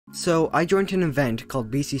So I joined an event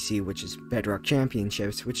called BCC, which is Bedrock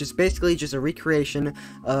Championships, which is basically just a recreation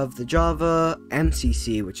of the Java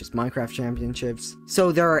MCC, which is Minecraft Championships.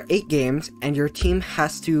 So there are 8 games, and your team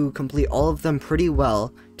has to complete all of them pretty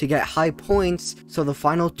well to get high points, so the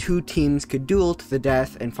final 2 teams could duel to the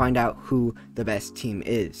death and find out who the best team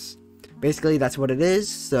is. Basically, that's what it is,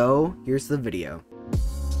 so here's the video.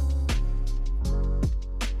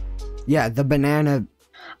 Yeah, the banana...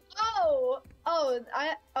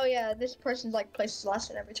 Oh yeah, this person's like places last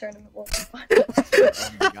in every tournament. Oh my god.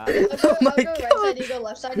 Oh my I'll go right side, you go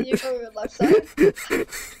left side, you go left side.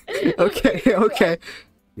 Okay.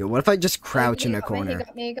 Yo, what if I just crouch in a corner?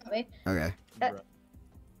 He got me. Okay.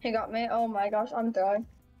 He got me. Oh my gosh, I'm throwing.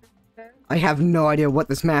 I have no idea what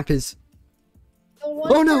this map is. The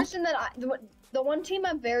one person that the one team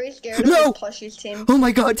I'm very scared of is Plushie's team. Oh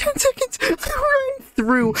my god, 10 seconds!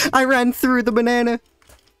 I ran through the banana.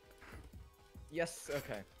 Yes,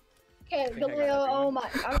 okay. Okay, Galea, oh my.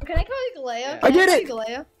 Can I call you Galea? Yeah. I did it!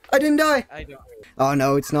 Galea? I didn't die! I don't. Oh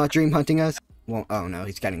no, it's not dream hunting us. Well, oh no,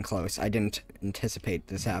 he's getting close. I didn't anticipate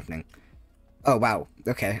this happening. Oh wow,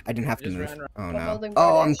 okay, I didn't have to move. Oh no.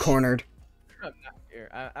 Oh, I'm cornered. I'm not here.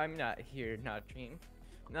 I'm not here, not dream.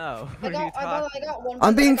 No. I got one.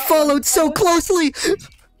 I'm being followed so closely!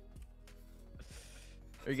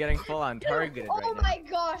 You're getting full on targeted right now. Oh my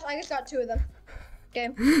gosh, I just got 2 of them.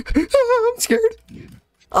 Game. I'm scared.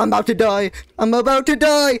 I'm about to die. I'm about to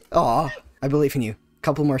die. Aw, I believe in you.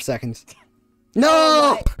 Couple more seconds.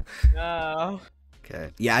 No! Oh No.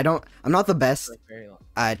 Okay. Yeah, I'm not the best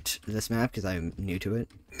at this map because I'm new to it.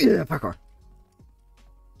 Yeah, parkour.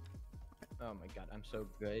 Oh my god, I'm so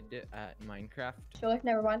good at Minecraft.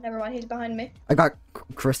 Never mind, he's behind me. I got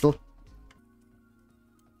crystal.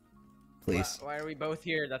 Please. Why are we both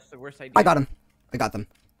here? That's the worst idea. I got him. I got them.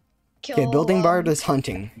 Okay, building bard is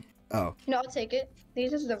hunting. Oh. No, I'll take it.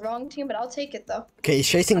 This is the wrong team, but I'll take it though. Okay, he's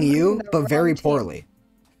chasing you, but very poorly.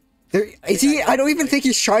 Is he? I don't even think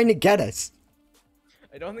he's trying to get us.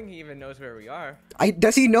 I don't think he even knows where we are.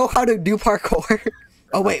 Does he know how to do parkour?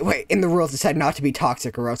 Oh wait. In the rules it said not to be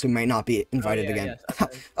toxic, or else we might not be invited again.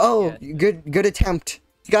 Yes, Oh, good attempt.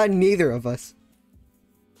 You got neither of us.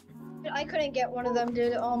 I couldn't get one of them,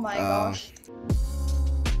 dude. Oh my gosh.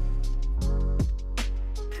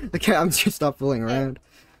 Okay, I'm just stop fooling around.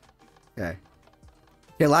 Okay.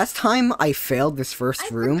 Okay, last time I failed this first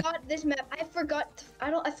room. I forgot this map. I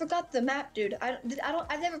forgot the map, dude. I've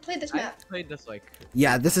never played this map. I've played this like.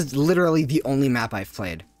 Yeah, this is literally the only map I've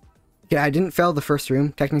played. Okay, I didn't fail the first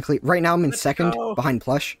room, technically. Right now I'm in second, behind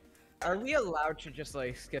Plush. Are we allowed to just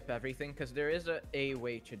like skip everything? Because there is a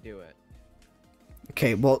way to do it.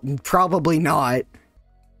 Okay, well, probably not.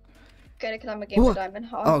 Get it, because I'm a gamer diamond.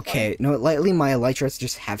 Oh, okay, no, lately my elytras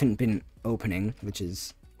just haven't been opening, which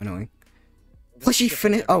is annoying. Plushy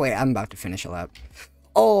finish. Oh wait, I'm about to finish a lap.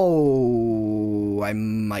 Oh, I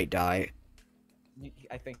might die.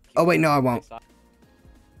 I think. Oh wait, no, I won't.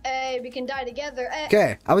 Hey, we can die together. Hey.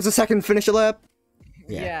 Okay, I was the second to finish a lap.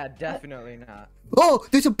 Yeah, definitely not. Oh,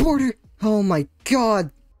 there's a border. Oh my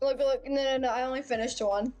god. Look. No. I only finished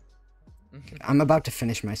 1. I'm about to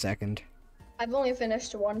finish my second. I've only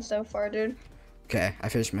finished 1 so far, dude. Okay, I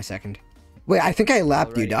finished my second. Wait, I think I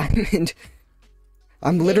lapped you, Diamond.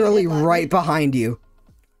 I'm literally right behind you.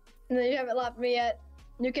 No, you haven't lapped me yet.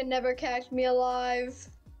 You can never catch me alive.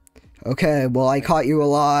 Okay, well, I caught you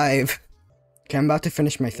alive. Okay, I'm about to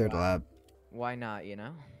finish my 3rd lap. Why not, you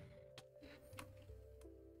know?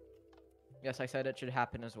 Yes, I said it should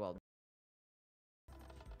happen as well.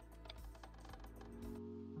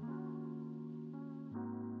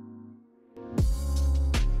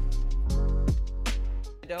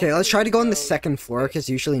 Okay, let's try to go on the 2nd floor, because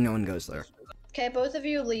usually no one goes there. Okay, both of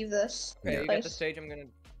you leave this. Okay, you get the stage, I'm gonna...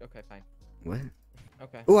 Okay, fine. What?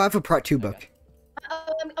 Okay. Oh, I have a part 2 book.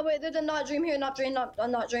 Oh, wait, there's a not dream here, not dream.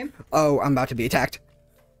 Oh, I'm about to be attacked.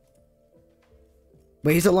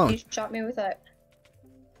 Wait, he's alone. He shot me with that.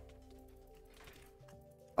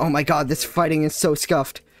 Oh my god, this fighting is so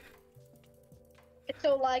scuffed. It's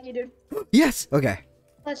so laggy, dude. Yes! Okay.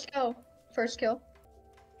 Let's go. First kill.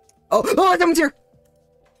 Oh, someone's here!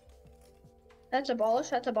 That's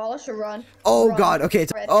abolish, or run. Oh run. god, okay,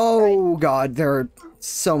 god, there are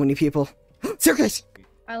so many people. Staircase!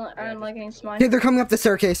 I don't like getting smite. Okay, they're coming up the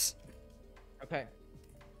staircase. Okay.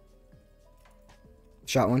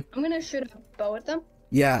 Shot one. I'm gonna shoot a bow at them.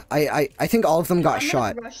 Yeah, I think all of them got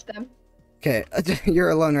shot. I'm gonna rush them. Okay,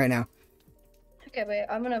 you're alone right now. Okay, wait,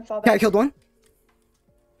 I'm gonna fall back. Okay, I killed one.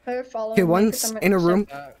 Okay, one's in a room.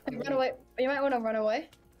 Run away. You might want to run away.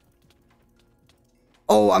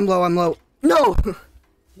 Oh, I'm low. No!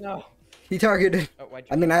 No. He targeted. Oh,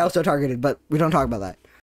 I mean, I also targeted, but we don't talk about that.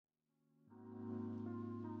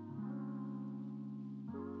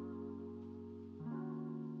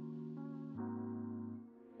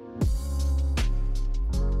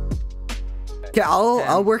 Okay,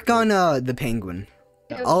 I'll work on the penguin.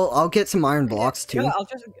 I'll get some iron blocks too. Yeah,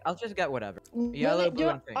 I'll just get whatever. Yellow, blue,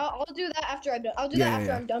 and pink. I'll do that after I'm done. I'll do that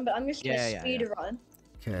after I'm done, but I'm just gonna speed run.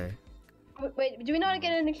 Okay. Wait, do we not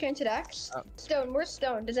get an enchanted axe? Oh. Stone, where's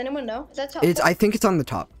stone? Does anyone know? Is that top? I think it's on the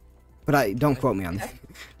top, but don't quote me on that.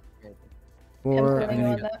 Or I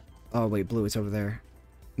need, oh wait, blue is over there.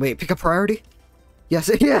 Wait, pick a priority. Yes,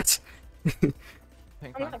 yes.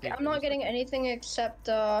 I'm not getting anything except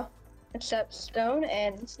stone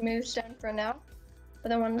and smooth stone for now. But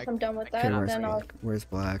then once I'm done with that, then I'll. Where's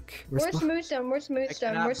black? Where's smooth stone? Where's smooth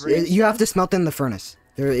stone? You have to smelt in the furnace.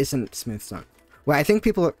 There isn't smooth stone. Wait, I think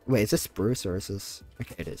people are... Wait, is this spruce or is this...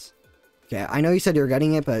 Okay, it is. Okay, I know you said you were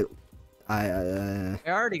getting it, but... I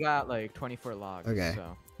already got, like, 24 logs, okay.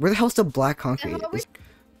 So. Where the hell's the black concrete?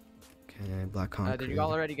 Okay, black concrete. Did you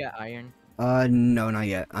already get iron? No, not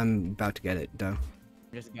yet. I'm about to get it, though. I'm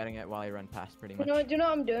just getting it while I run past, pretty much. Do you know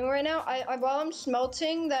what I'm doing right now? While I'm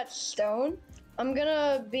smelting that stone, I'm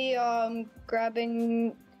gonna be,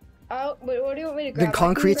 grabbing... out... What do you want me to grab? The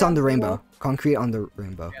concrete's on the rainbow. Concrete on the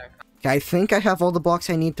rainbow. Yeah. Okay, I think I have all the blocks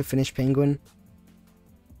I need to finish penguin.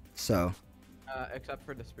 So. Except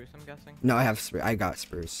for the spruce, I'm guessing? No, I got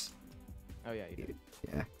spruce. Oh, yeah, you did.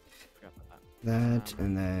 Yeah. That,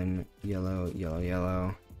 and then yellow, yellow,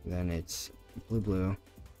 yellow. Then it's blue, blue.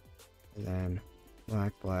 And then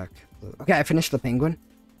black, black, blue. Okay, I finished the penguin.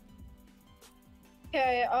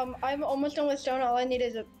 Okay, I'm almost done with stone. All I need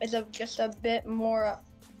is just a bit more.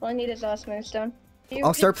 All I need is smooth stone.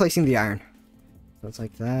 I'll start placing the iron. So it's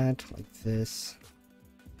like that, like this.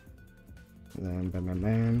 And then bam, bam,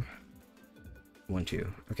 bam. 1, 2.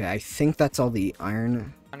 Okay, I think that's all the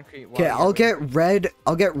iron. Okay, I'll get red,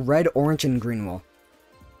 orange, and green wool.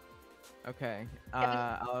 Okay.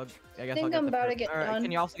 I guess think I'm about to get done.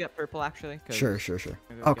 Can you also get purple, actually? Sure.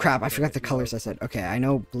 Oh crap, I forgot the colors I said. Okay, I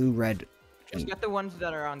know blue, red. Just get the ones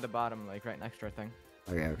that are on the bottom, like right next to our thing.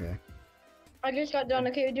 Okay. I just got done.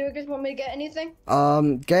 Okay, do you guys want me to get anything?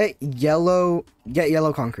 Get yellow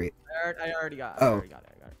concrete. I already got it. Oh. I already got it.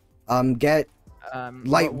 Get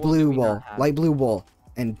light blue wool. Light blue wool.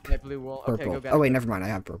 And light blue wool. Purple. Okay, go get it. Wait, never mind. I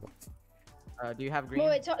have purple. Do you have green?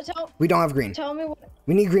 Wait, we don't have green. Tell me what.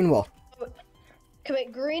 We need green wool. Okay,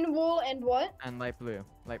 wait, green wool and what? And light blue.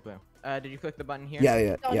 Light blue. Did you click the button here?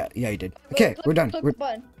 Yeah, you did. Okay, we're done. Click the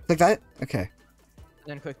button. Click that? Okay.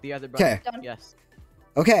 Then click the other button. Okay. Yes.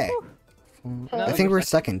 Okay. No, I think we're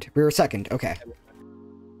second. We were second. Okay.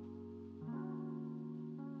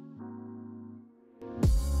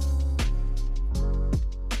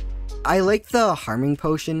 I like the harming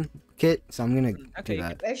potion kit, so I'm gonna do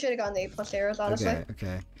that. I should have gotten the A+ arrows, honestly.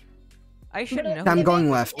 Okay. I should know. I'm going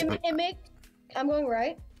left. I'm going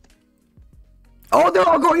right. Oh, they're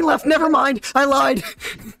all going left. Never mind. I lied.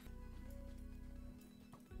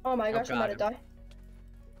 Oh my gosh, I'm about to die.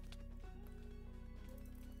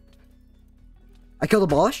 I killed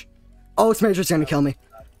Abolish? Oh, Smager's gonna kill me.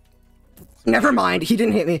 Never mind, he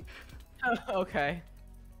didn't hit me. Okay.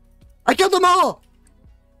 I killed them all!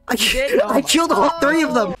 I killed all 3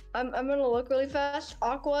 of them! I'm gonna look really fast.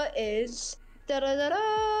 Aqua is Pog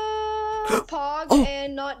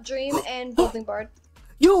and Not Dream and Building Bard.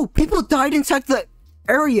 Yo, people died inside the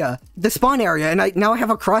area, the spawn area, and now I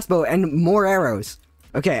have a crossbow and more arrows.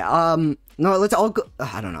 Okay, no, let's all go.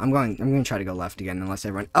 I don't know. I'm gonna try to go left again unless I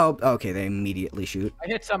run. Oh, okay. They immediately shoot. I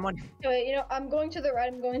hit someone. Wait, you know, I'm going to the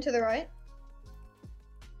right.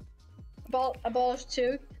 Abolish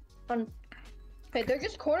 2. Hey, they're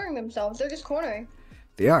just cornering themselves. They're just cornering.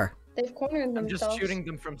 They are. They've cornered themselves. I'm just shooting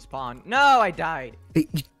them from spawn. No, I died. Hey,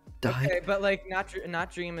 you died. Okay, but like,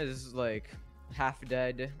 not Dream is like half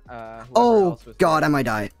dead. Oh God, I might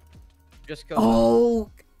die. Just go. Oh.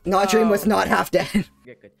 Not Dream was not half dead.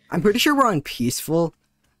 Good. I'm pretty sure we're on peaceful,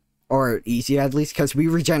 or easy at least, because we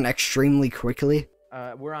regen extremely quickly.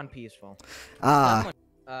 We're on peaceful. Okay,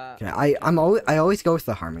 I always go with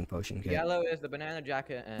the harming potion. Okay. Yellow is the banana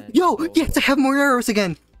jacket and. Yo, yes, I have more arrows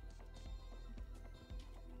again.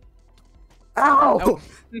 Ow! Oh.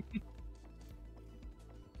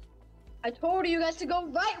 I told you guys to go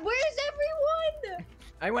right. Where's everyone?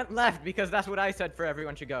 I went left because that's what I said for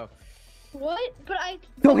everyone should go. What? But I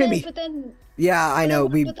don't hit me. But then, yeah, I know.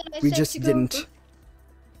 We just didn't.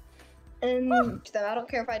 And I don't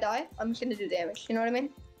care if I die. I'm just gonna do damage. You know what I mean?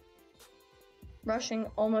 Rushing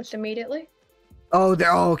almost immediately. Oh,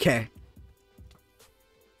 they're all okay.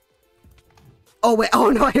 Oh wait. Oh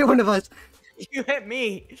no, I hit one of us. You hit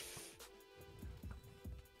me.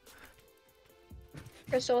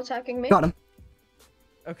 They're still attacking me. Got him.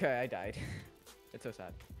 Okay, I died. It's so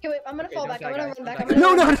sad. Okay, wait, I'm gonna fall back. I'm gonna run back.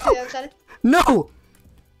 No!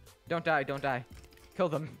 Don't die. Kill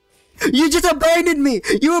them. You just abandoned me!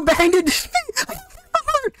 You abandoned me!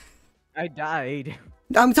 I died.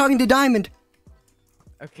 I'm talking to Diamond.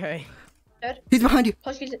 Okay. Dead. He's behind you.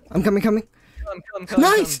 Plus he's I'm coming. Kill him, kill him,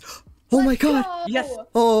 Nice! kill him. Oh my god. go! Yes.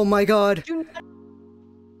 Oh my god. Do not-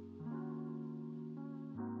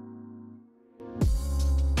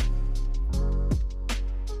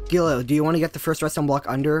 Gilo, do you want to get the first redstone block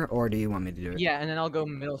under, or do you want me to do it? Yeah, and then I'll go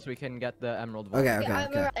middle so we can get the emerald vault. Okay, Yeah,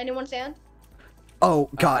 okay. anyone stand? Oh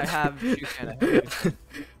god. I have two cans.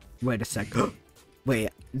 Wait a sec. Wait,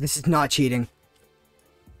 this is not cheating.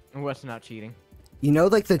 What's not cheating? You know,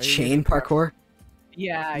 like the you chain using carpet? parkour?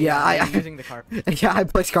 Yeah, I'm using the carpet. Yeah, I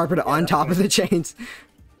placed carpet on top of the chains.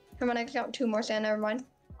 Come on, I got 2 more sand. Never mind.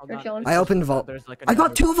 Hold You're on, chilling. it's I just opened that vault. there's, like, I got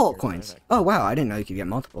another 2 vault here, coins. perfect. Oh wow, I didn't know you could get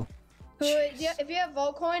multiple. Yeah, if you have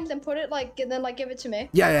vault coins, then put it like, then like give it to me,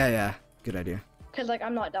 Yeah. Good idea. cause like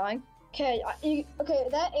I'm not dying. Okay, okay,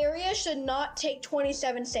 that area should not take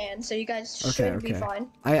 27 sand, so you guys should be fine.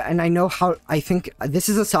 I know how. I think this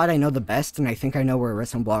is a side I know the best, and I think I know where a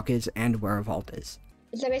redstone block is and where a vault is.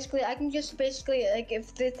 So basically, I can just like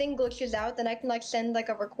if the thing glitches out, then I can like send like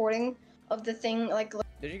a recording of the thing like.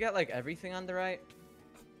 Did you get like everything on the right?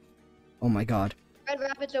 Oh my god. Red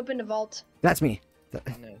Rabbit's open to vault. That's me.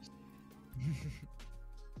 Nice.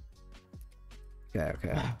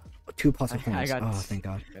 Okay. 2 puzzle I coins. got- Oh, thank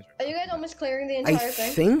god. Are you guys almost clearing the I entire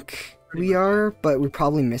thing? think we are, but we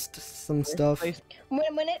probably missed some stuff. Place- When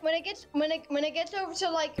it gets over to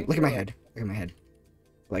like Look at my head. Look at my head.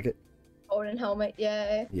 Like it? golden helmet,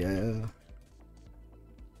 yay. Yeah.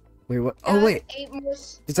 Wait, what? Oh, wait. 8 more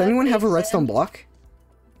Does anyone have a sand. redstone block?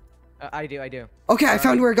 I do. Okay, I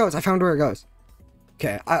found where it goes.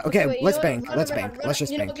 Okay, okay, Wait, you let's know what? bank. Run Let's around, bank. run- Let's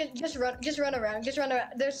just you know, bank. just run around.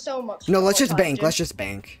 There's so much. No, let's more just time, bank. dude. Let's just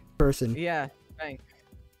bank. Person. Yeah, thanks.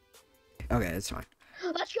 Okay, that's fine.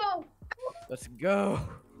 Let's go. Let's go.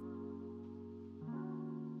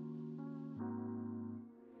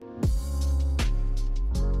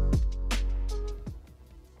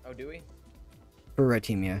 Oh, do we? For red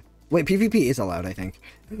team, yeah. Wait, PvP is allowed, I think.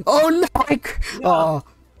 Oh no! Oh,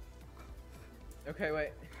 Okay,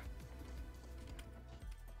 wait.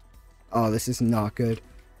 oh, this is not good.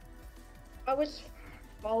 I was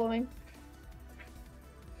following.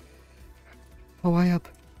 Oh, why up?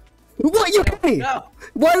 What? You hit me? No!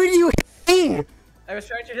 Why would you hit me? I was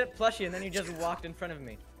trying to hit plushie and then you just walked in front of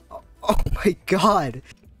me. Oh my god.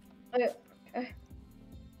 Okay.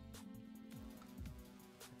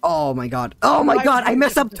 Oh my god. Oh my Why god, would I you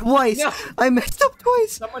messed hit up me? twice. No. I messed up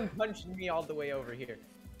twice. Someone punched me all the way over here.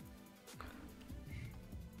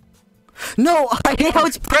 No, I hate how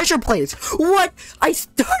it's pressure plates. What? I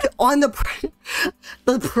stood on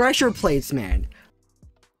the pressure plates, man.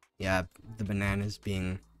 Yeah, the bananas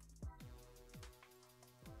being.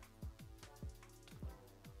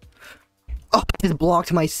 Oh, I just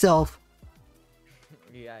blocked myself.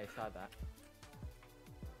 Yeah, I saw that.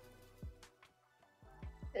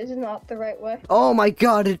 This is not the right way. Oh my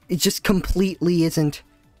god, it just completely isn't.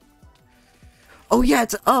 Oh yeah,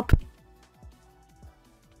 it's up.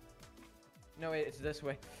 No, wait, it's this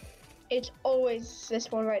way. It's always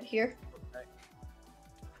this one right here.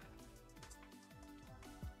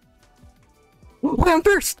 Wait, I'm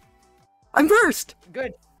first. I'm first.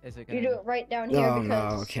 Good. Is it gonna? You do it right down here Oh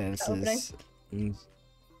because no, okay, it's this the opening. is.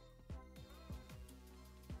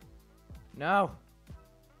 No.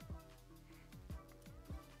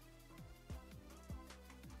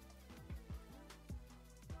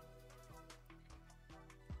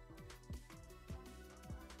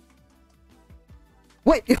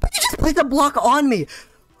 Wait, you just placed a block on me.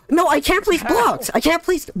 No, I can't place blocks. I can't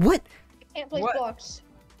place. What? Can't place What? blocks.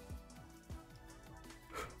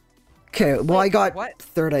 Okay, well, I got what?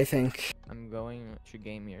 third, I think. I'm going to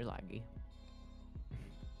game your laggy.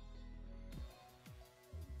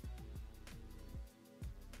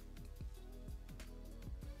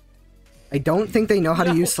 I don't think they know how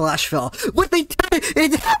to use slash fill. What they did?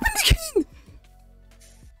 It happened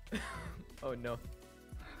again. Oh no.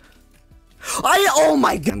 Oh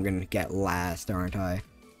my god. I'm gonna get last, aren't I?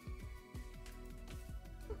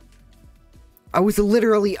 I was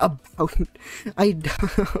literally about.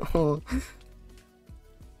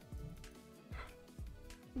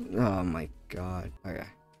 Oh my god. Okay.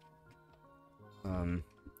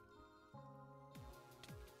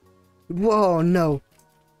 Whoa, no.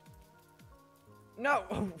 No.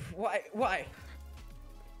 Why? Why?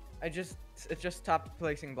 It just stopped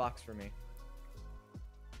placing blocks for me.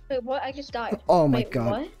 Wait, what? I just died. Oh my Wait,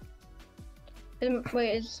 god. What?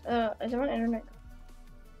 Wait, is my internet?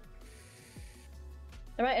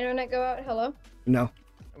 Did my internet go out? Hello? No,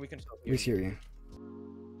 We can still we hear you.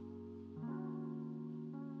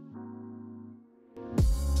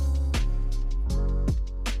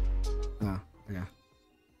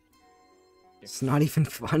 It's not even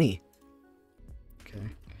funny. Okay.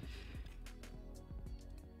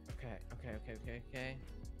 Okay.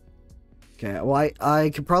 Okay, well, I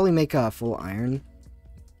could probably make a full iron.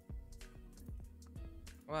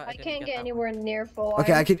 Well, I didn't can't get that anywhere near full.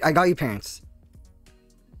 Okay, iron. I got you pants.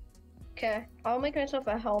 Okay, I'll make myself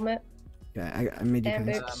a helmet. Okay, I made you And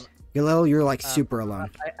pants. boots. Galil, you're like super alone.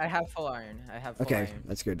 I have full iron. I have full Okay, iron.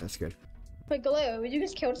 that's good, that's good. Wait, Galeo, did you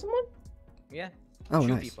just kill someone? Yeah. Oh, 2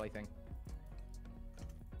 nice. people, I think.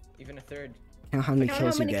 Even a third. Count how many Count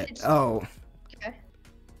kills how you many get. kills. Oh. Okay.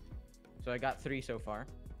 So I got 3 so far.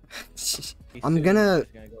 I'm Soon, gonna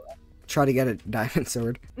it's gonna go up. try to get a diamond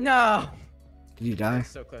sword. No! Did you die?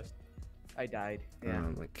 So close. I died. Yeah.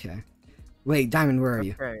 Okay. Wait, Diamond, where are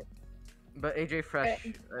you? Okay. But AJ Fresh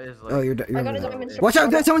is like. Oh, you're I over got a there. diamond sword. Watch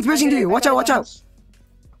out! Someone's pushing to you! Watch out! Watch out!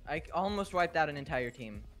 I almost wiped out an entire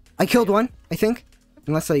team. I killed one, I think.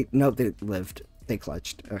 Unless nope, they lived. They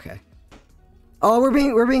clutched. Okay. Oh,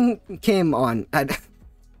 we're being came on.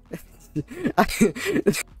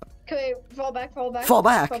 Okay, fall back. Fall back. Fall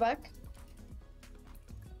back.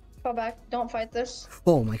 Fall back. Don't fight this.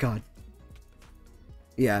 Oh my god.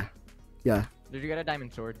 Yeah. Yeah. Did you get a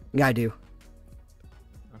diamond sword? Yeah, I do.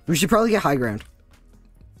 We should probably get high ground.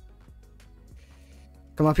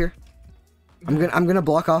 Come up here. I'm gonna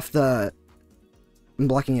block off the. I'm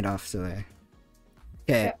blocking it off. So. Okay.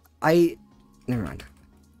 Yeah. Never mind.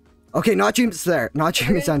 Okay, not James there. Not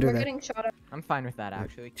James under we're there. getting shot at. I'm fine with that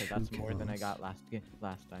actually, because that's 2 more than I kills. got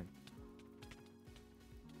last time.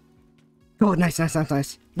 Oh, nice.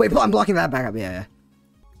 Wait, I'm blocking that back up. Yeah.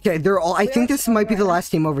 Okay, they're all. I think this might be the last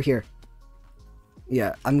team over here.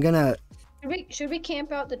 Yeah, I'm gonna. Should we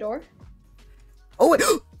camp out the door? Oh wait!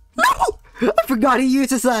 No! I forgot he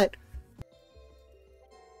uses that.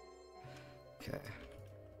 Okay.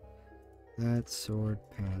 That's sword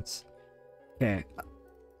pants. Okay.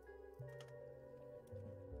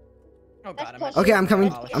 Oh That's god, plus Okay, I'm coming.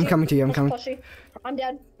 That's I'm coming to you. I'm That's coming. plushy. I'm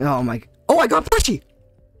dead. Oh my. Oh, I got plushy.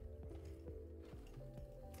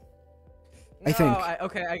 I think.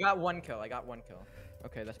 Okay, I got 1 kill.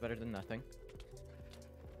 Okay, that's better than nothing.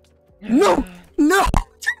 No! No!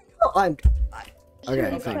 I'm. Should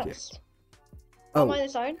Okay, we thank you. trust? Oh. Am I the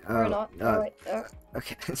side or not? Alright.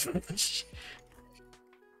 Okay.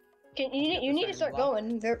 You need to start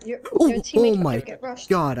going. Your Oh, teammates oh my might get rushed.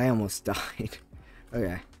 God! I almost died.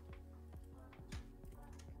 Okay.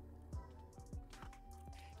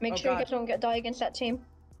 Make Oh, sure you God. guys don't die against that team.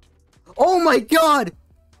 Oh my God!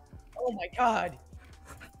 Oh my god!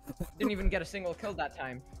 Didn't even get a single kill that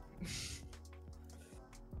time.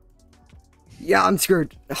 Yeah, I'm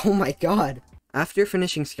screwed. Oh my God. After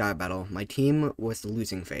finishing Sky Battle, my team was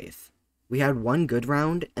losing faith. We had 1 good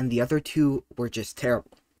round, and the other 2 were just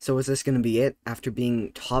terrible. So is this gonna be it? After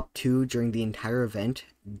being top 2 during the entire event,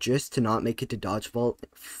 just to not make it to Dodge Vault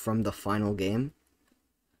from the final game?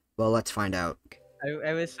 Well, let's find out.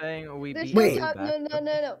 I was saying we This beat Wait. is you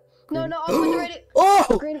no, I was ready.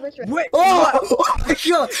 Oh! Green versus red. Wait! Oh my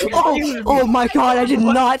God! Oh my God! I did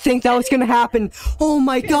not think that was gonna happen. Oh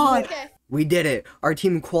my God! Okay. We did it! Our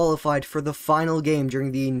team qualified for the final game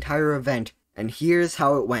during the entire event, and here's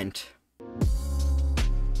how it went.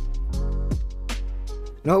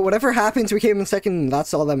 No, whatever happens, we came in second, and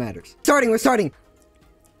that's all that matters. We're starting!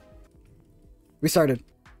 We started.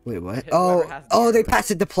 Wait, what? Oh, they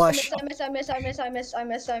passed it to Plush. I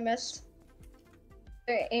missed.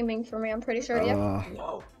 They're aiming for me, I'm pretty sure, yeah.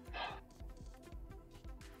 No.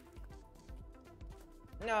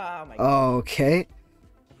 No, oh my god. Okay.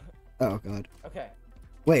 Oh, God. Okay.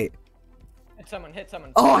 Wait. Hit someone.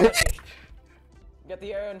 Oh, Plushie. Get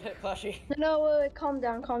the arrow and hit Plushie. No, wait, calm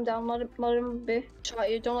down. Let him be. Shot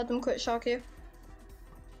you, don't let them quit shock you.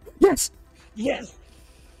 Yes! Yes!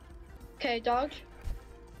 Okay, dodge.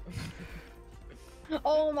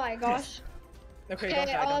 Oh my gosh. Okay,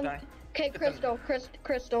 don't die. Okay, Crystal. Hit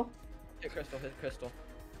Crystal.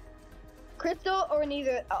 Crystal or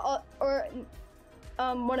neither, or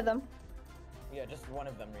one of them. Yeah, just one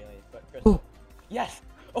of them really, but Crystal. Oh. Yes!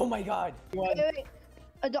 Oh my god! Wait.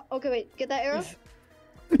 Okay, wait. Get that arrow?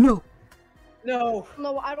 No! No!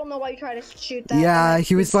 No, I don't know why you try to shoot that. Yeah,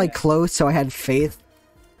 he was like close, so I had faith.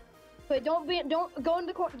 But don't go in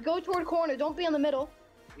the go toward corner. Don't be in the middle.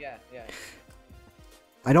 Yeah.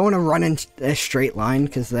 I don't want to run in a straight line,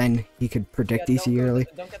 because then he could predict easy early.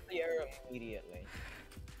 Don't get the arrow immediately.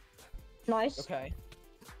 Nice. Okay.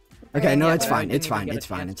 Okay, no, Yeah, it's but I fine. didn't It's even fine. get a It's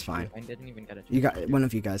fine. chance It's to do fine. it. I didn't even get a chance. You got one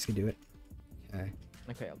of you guys can do it. Okay.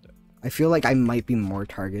 Okay, I'll do it. I feel like I might be more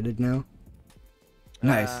targeted now.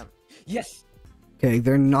 Nice. Yes! Okay,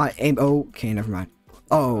 they're not aim. Oh, okay, never mind.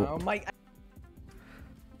 Oh, Oh my.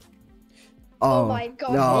 Oh, my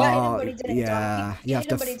god. no, He hit him, but he didn't yeah, die. He you have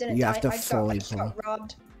hit him, to but he didn't you die. have to I fully just got pull.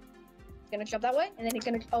 robbed. He's gonna jump that way, and then he's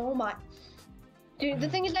gonna. Oh my. Dude, the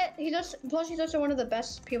thing is that he just. Plus, he's also one of the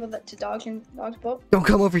best people that to dodge in dodge boat. Don't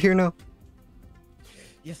come over here, no.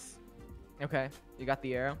 Yes. Okay, you got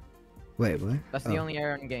the arrow. Wait, what? That's the only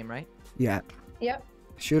arrow in the game, right? Yeah. Yep.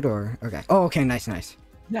 Shoot or okay. Oh, okay, nice.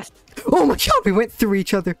 Yes. Oh my god, we went through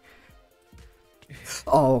each other.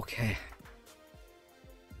 Oh, okay.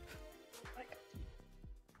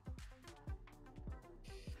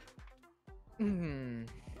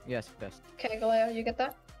 Yes, best. Okay, Galeo, you get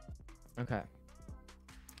that? Okay.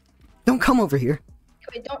 Don't come over here.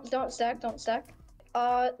 Wait, don't stack.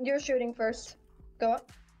 You're shooting first. Go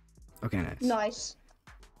up. Okay, nice. Nice.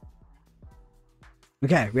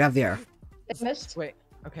 Okay, we have the arrow. It missed. Wait.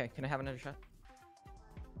 Okay, can I have another shot?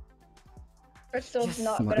 Crystal's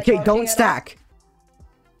not Come on. good at Okay, dodging don't at all. stack.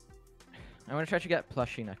 I want to try to get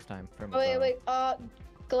plushie next time for my Oh, bow. wait,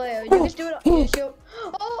 Galeo, you just do it. You just do.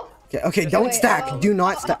 Oh! Okay, don't wait, stack. Do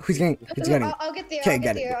not stack. Who's getting? Who's getting? I'll get the arrow. Okay, I'll get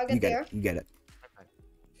get the it. arrow. I'll You get the get arrow. it. You get it.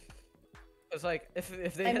 It's like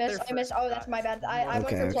if they I hit missed. their I missed. first Oh, that's shot, my bad. I went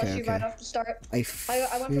Okay, for okay, plushie okay. right off the start. I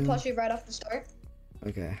I went for feel- plushie right off the start.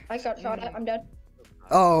 Okay. I got shot at. I'm dead.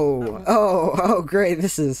 Oh, great.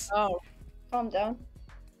 This is. Oh, Calm down.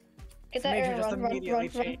 Get so that Major arrow. just Run, run, immediately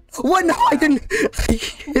run, run. changed. What? No, I didn't. I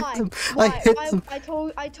hit Why? them. Why? I hit Why? them.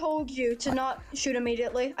 I told you to not shoot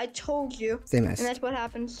immediately. I told you, They and missed. that's what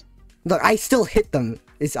happens. Look, I still hit them.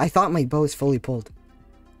 I thought my bow was fully pulled.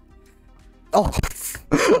 Oh,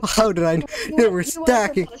 how did I? They were You went for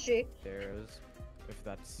stacking. plushie. Arrows, if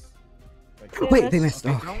that's. Like, Yeah, Wait, they missed.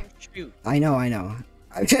 okay, Oh, don't shoot. I know.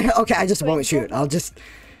 Okay, I just Wait, won't shoot. don't- I'll just.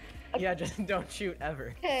 Yeah, just don't shoot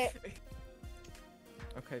ever. Okay.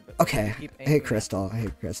 Okay, but Okay. keep I aiming hate at- Crystal.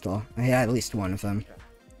 I hate at least one of them.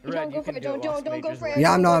 Don't Red, go you for can it, do don't- whilst don't go Major's for it. looking.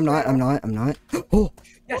 Yeah, I'm Don't not. go for it. I'm not. Oh,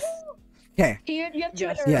 Yes. okay. You have two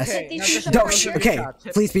Yes, arrows. yes. Hit these Now two just shots Don't. right shoot. here. Okay, Shots,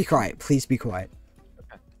 hit please them. be quiet. Please be quiet.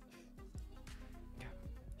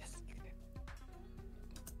 Yes.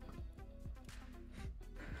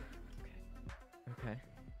 Okay.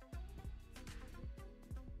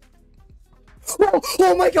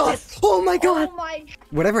 Oh my god! Oh my god! Oh my.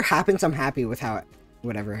 Whatever happens, I'm happy with how it.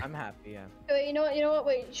 Whatever. I'm happy. Yeah. Wait, you know what? You know what?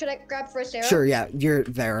 Wait, should I grab first arrow? Sure. Yeah, you're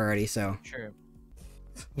there already. So. Sure.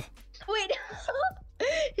 Wait.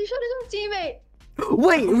 He shot his own teammate.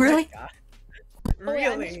 Wait, really? God. Oh, wait,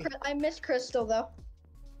 Really? I missed Crystal though.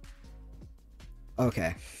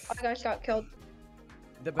 Okay. I just got killed.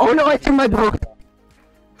 The Oh no! I best- threw my bow.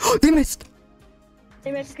 They missed.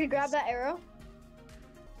 Hey, man, could you grab that arrow?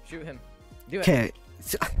 Shoot him. Do it. Okay.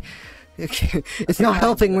 Okay. It's not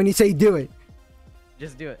helping when you say do it.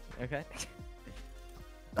 Just do it. Okay.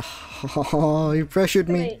 Oh, you pressured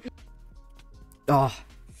me. Wait, Oh.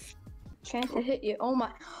 trying to hit you. Oh my.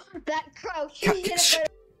 That crouch. He Cut- hit sh- it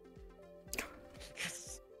right.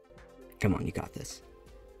 Come on, you got this.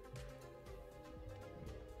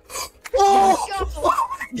 Oh!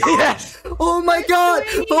 Yes. Oh my god!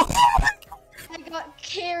 Oh, I got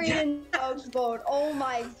carried in dog's boat. Oh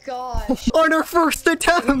my gosh. on our first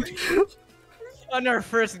attempt! On our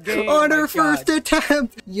first game. On my our God. first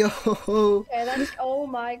attempt! Yo! Okay, that's. Oh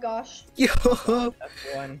my gosh. Yo!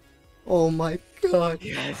 That's one. Oh my god.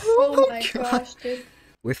 Yes. Oh my gosh, dude.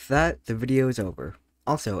 With that, the video is over.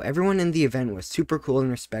 Also, everyone in the event was super cool and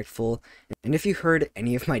respectful, and if you heard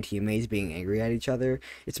any of my teammates being angry at each other,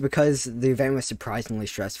 it's because the event was surprisingly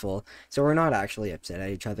stressful, so we're not actually upset at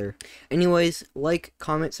each other. Anyways, like,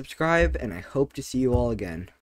 comment, subscribe, and I hope to see you all again.